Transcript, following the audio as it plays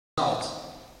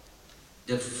result,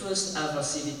 the first ever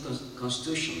civic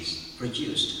constitutions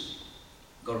produced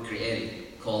or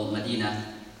created, called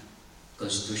Medina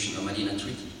Constitution or Medina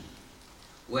Treaty,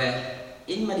 where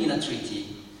in Medina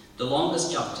Treaty, the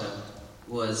longest chapter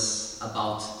was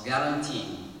about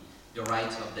guaranteeing the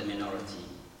right of the minority.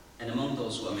 And among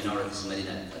those who are minorities in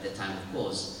Medina at the time, of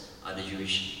course, are the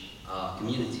Jewish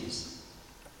communities.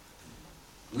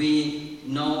 We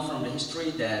know from the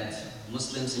history that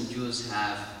Muslims and Jews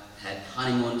have had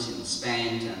honeymoons in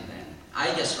Spain, and then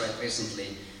I just read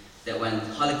recently that when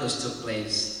the Holocaust took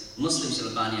place, Muslims in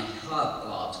Albania helped a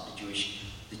lot the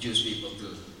Jewish people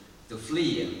to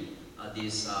flee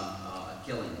these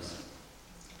killings.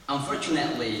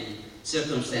 Unfortunately,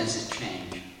 circumstances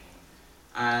change,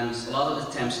 and a lot of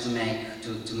attempts to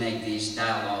make this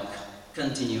dialogue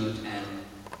continued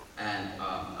and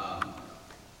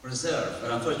preserved,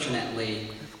 but unfortunately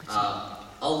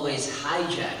always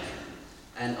hijacked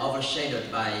and overshadowed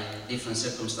by different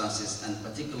circumstances and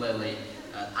particularly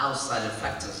outsider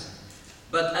factors.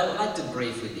 But I would like to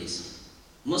brief with this.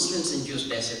 Muslims and Jews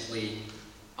basically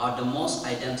are the most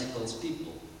identical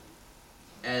people.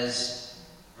 As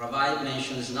Rabbi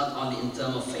mentions, not only in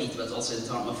terms of faith, but also in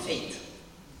terms of faith,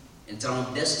 in terms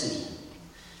of destiny.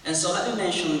 And so let me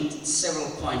mention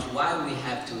several points why we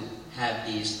have to have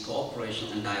this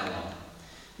cooperation and dialogue.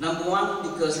 Number one,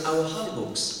 because our holy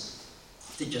books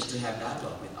teach us to have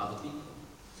dialogue with other people.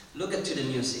 Look at the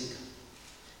music.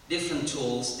 Different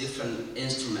tools, different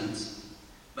instruments,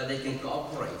 but they can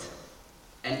cooperate.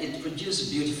 And it produces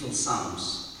beautiful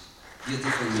sounds,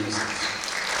 beautiful music.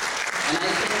 And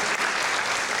I think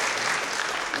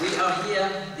we are here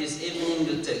this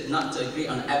evening not to agree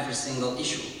on every single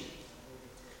issue,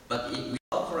 but we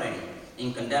cooperate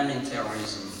in condemning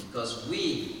terrorism because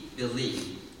we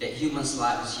believe that human's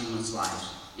life is human's life.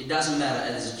 It doesn't matter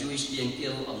whether it's Jewish being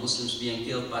killed or Muslims being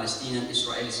killed, Palestinian,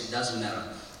 Israelis, it doesn't matter.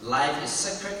 Life is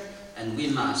sacred and we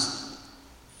must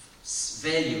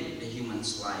value the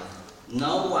human's life.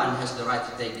 No one has the right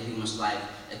to take the human's life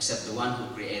except the one who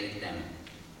created them.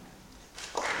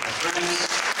 My friends,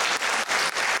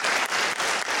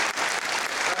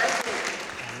 but I think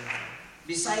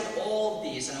beside all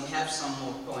these, and we have some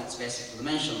more points basically to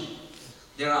mention,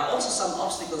 there are also some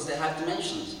obstacles that have to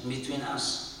mention between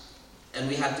us. And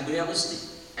we have to be realistic,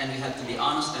 and we have to be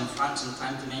honest and frank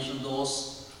sometimes to mention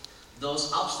those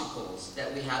obstacles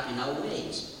that we have in our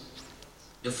ways.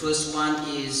 The first one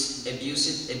is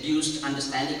abused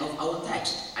understanding of our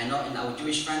text. I know in our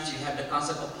Jewish friends you have the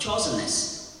concept of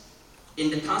chosenness. In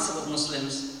the concept of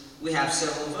Muslims, we have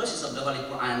several verses of the Holy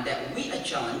Quran that we are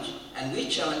challenged, and we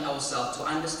challenge ourselves to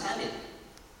understand it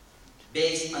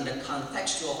based on the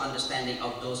contextual understanding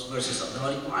of those verses of the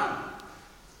Holy Quran.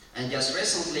 And just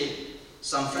recently,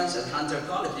 some friends at Hunter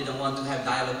College didn't want to have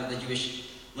dialogue with the Jewish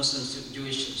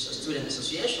Student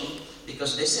Association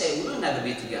because they say we will never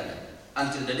be together.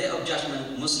 Until the day of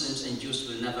judgment, Muslims and Jews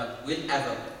will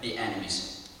ever be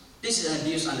enemies. This is an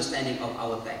abused understanding of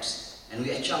our text, and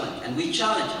we are challenged, and we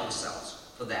challenge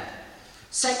ourselves for that.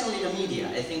 Secondly, the media.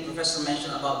 I think Professor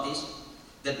mentioned about this,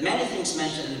 that many things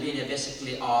mentioned in the media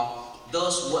basically are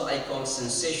those what I call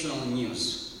sensational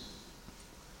news.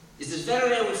 It is very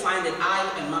rare we find that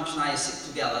I and Mark Schneier sit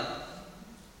together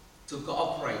to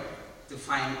cooperate, to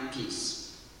find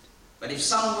peace. But if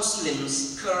some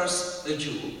Muslims curse a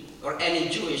Jew, or any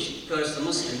Jewish curse the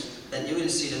Muslims, then you will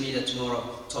see the media tomorrow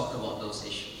talk about those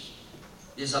issues.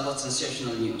 This is about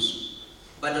sensational news.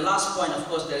 But the last point, of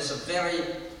course, there is a very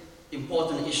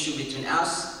important issue between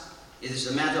us. It is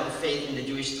a matter of faith in the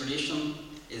Jewish tradition.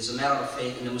 It is a matter of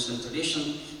faith in the Muslim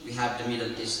tradition. We have the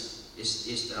Middle East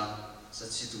such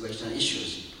situation and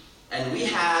issues. And we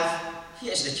have,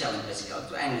 here's the challenge basically,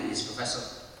 to end with this,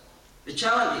 Professor. The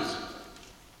challenge is,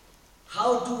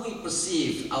 how do we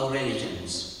perceive our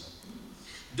religions?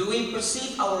 Do we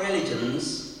perceive our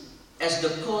religions as the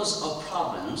cause of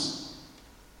problems,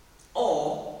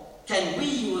 or can we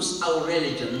use our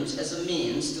religions as a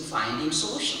means to finding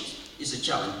solutions? It's a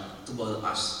challenge to both of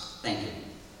us. Thank you.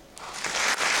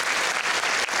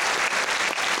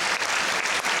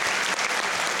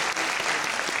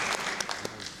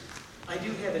 I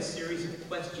do have a series of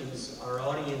questions our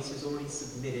audience has already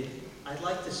submitted. I'd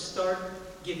like to start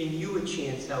giving you a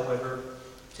chance, however,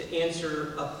 to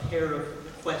answer a pair of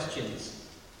questions.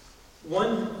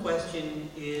 One question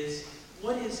is,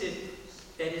 what is it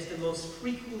that is the most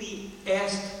frequently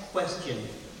asked question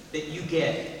that you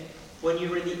get when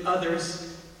you're in the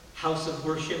other's house of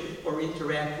worship or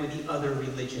interact with the other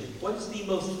religion? What is the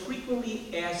most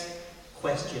frequently asked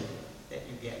question that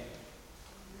you get?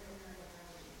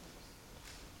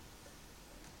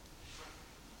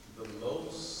 The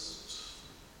most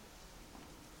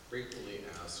frequently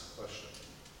asked question,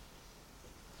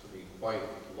 to be quite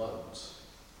blunt,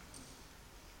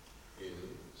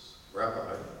 is,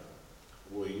 Rabbi,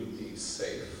 will you be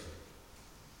safe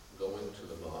going to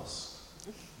the mosque?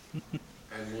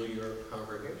 And will your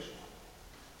congregation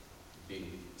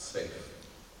be safe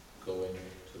going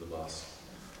to the mosque?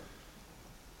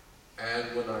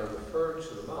 And when I refer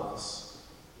to the mosque,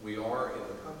 we are in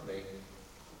the company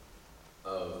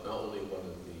of not only one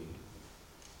of the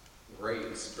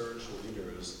great spiritual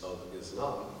leaders of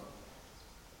Islam,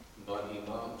 but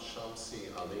Imam Shamsi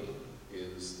Ali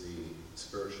is the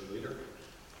spiritual leader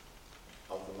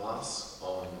of the mosque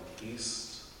on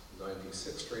East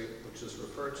 96th Street, which is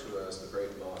referred to as the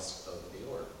Great Mosque of New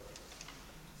York.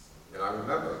 And I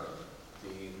remember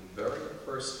the very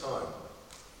first time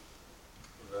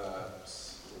that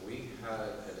we had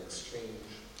an exchange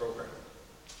program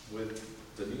with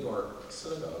the New York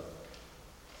synagogue.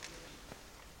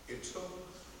 It took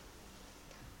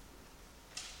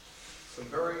some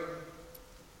very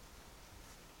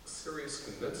serious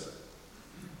convincing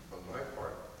on my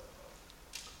part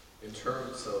in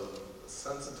terms of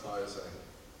sensitizing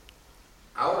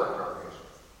our congregation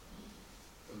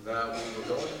that we were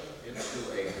going into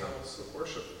a house of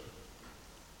worship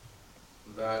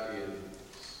that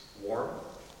is warm,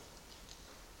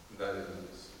 that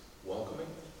is welcoming,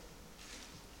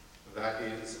 that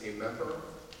is a member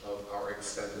of our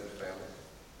extended family.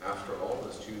 After all,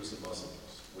 as Jews and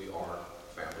Muslims, we are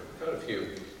family. We've had a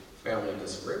few family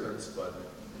disagreements, but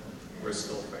we're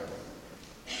still family.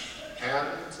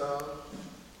 And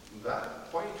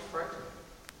that, quite frankly,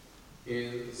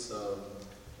 is a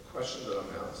question that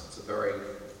I'm asked. It's a very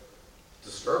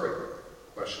disturbing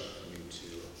question for me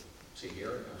to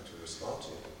hear and have to respond to.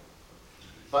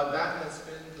 But that has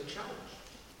been the challenge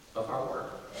of our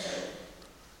work.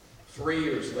 3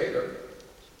 years later,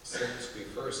 since we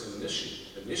first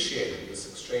initiated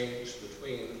this exchange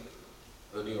between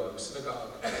the New York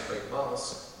Synagogue and the Great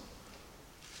Mosque,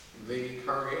 the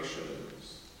congregation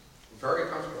is very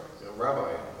comfortable. You know,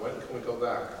 Rabbi, when can we go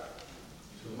back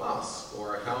to the mosque?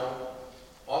 Or how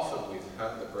often we've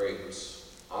had the great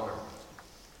honor,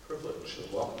 privilege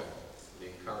of welcoming the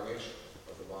congregation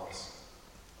of the mosque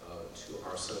to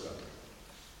our synagogue.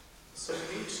 So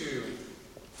we need to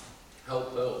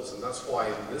help those, and that's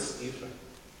why this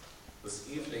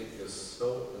evening is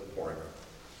so important,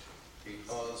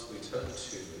 because we tend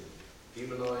to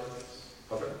demonize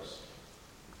others,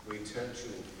 we tend to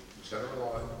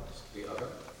generalize the other.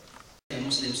 A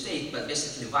Muslim state, but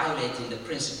basically violating the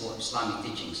principle of Islamic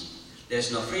teachings. There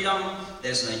is no freedom,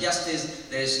 there is no justice,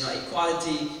 there is no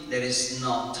equality, there is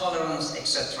no tolerance,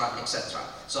 etc., etc.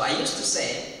 So I used to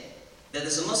say that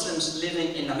there's Muslims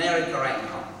living in America right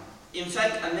now. In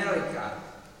fact, America,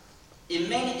 in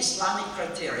many Islamic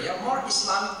criteria, more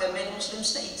Islamic than many Muslim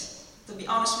states, to be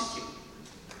honest with you.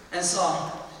 And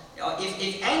so,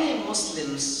 if any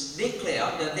Muslims declare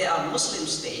that they are Muslim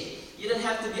state, you don't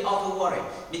have to be over worried,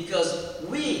 because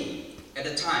we, at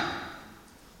the time,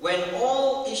 when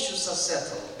all issues are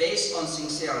settled based on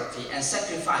sincerity and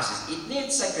sacrifices, it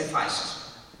needs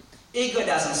sacrifices. Ego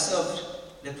doesn't serve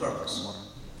the purpose.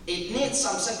 It needs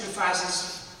some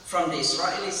sacrifices from the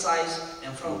Israeli side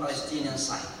and from Palestinian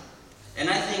side. And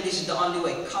I think this is the only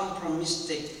way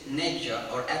compromistic nature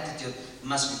or attitude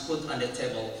must be put on the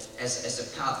table as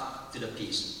a path to the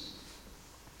peace.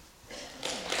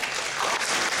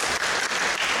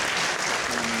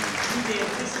 You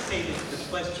anticipated the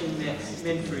question that's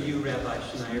meant for you, Rabbi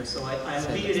Schneier, so I'll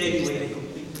read it anyway to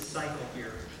complete the cycle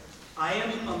here. I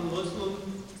am a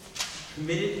Muslim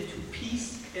committed to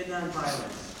peace and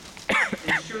nonviolence.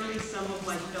 And surely some of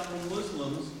my fellow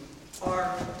Muslims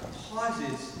are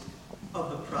causes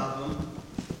of the problem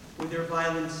with their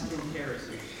violence and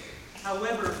terrorism.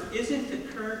 However, isn't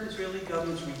the current Israeli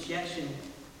government's rejection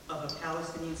of a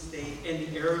Palestinian state and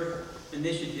the Arab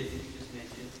initiative that you just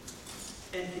mentioned,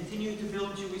 and continuing to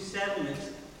build Jewish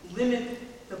settlements, limit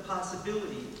the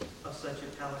possibility of such a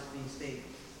Palestinian state?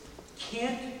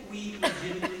 Can't we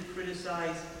legitimately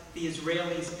criticize the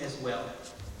Israelis as well?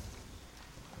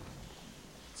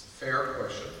 It's a fair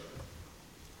question.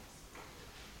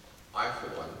 I, for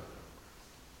one,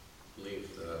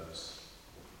 believe that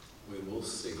we will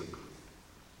see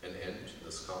an end to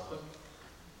this conflict,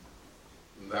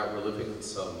 and that we're living in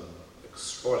some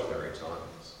extraordinary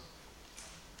times.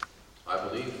 I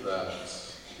believe that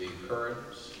the current